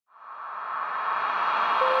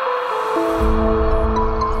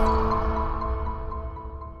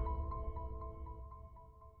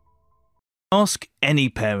Ask any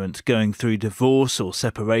parent going through divorce or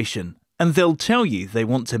separation, and they'll tell you they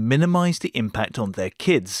want to minimize the impact on their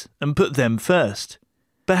kids and put them first.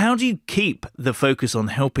 But how do you keep the focus on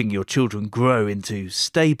helping your children grow into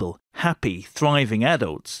stable, happy, thriving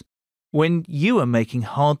adults when you are making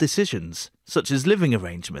hard decisions, such as living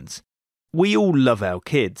arrangements? We all love our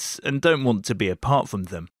kids and don't want to be apart from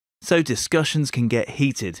them, so discussions can get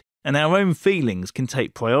heated and our own feelings can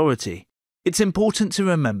take priority. It's important to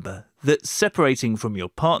remember that separating from your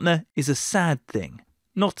partner is a sad thing,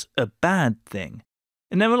 not a bad thing.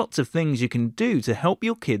 And there are lots of things you can do to help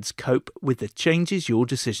your kids cope with the changes your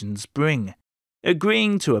decisions bring.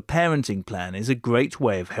 Agreeing to a parenting plan is a great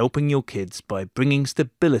way of helping your kids by bringing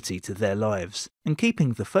stability to their lives and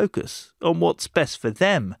keeping the focus on what's best for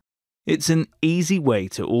them. It's an easy way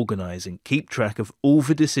to organise and keep track of all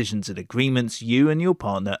the decisions and agreements you and your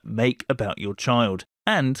partner make about your child,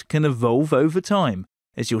 and can evolve over time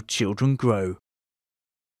as your children grow.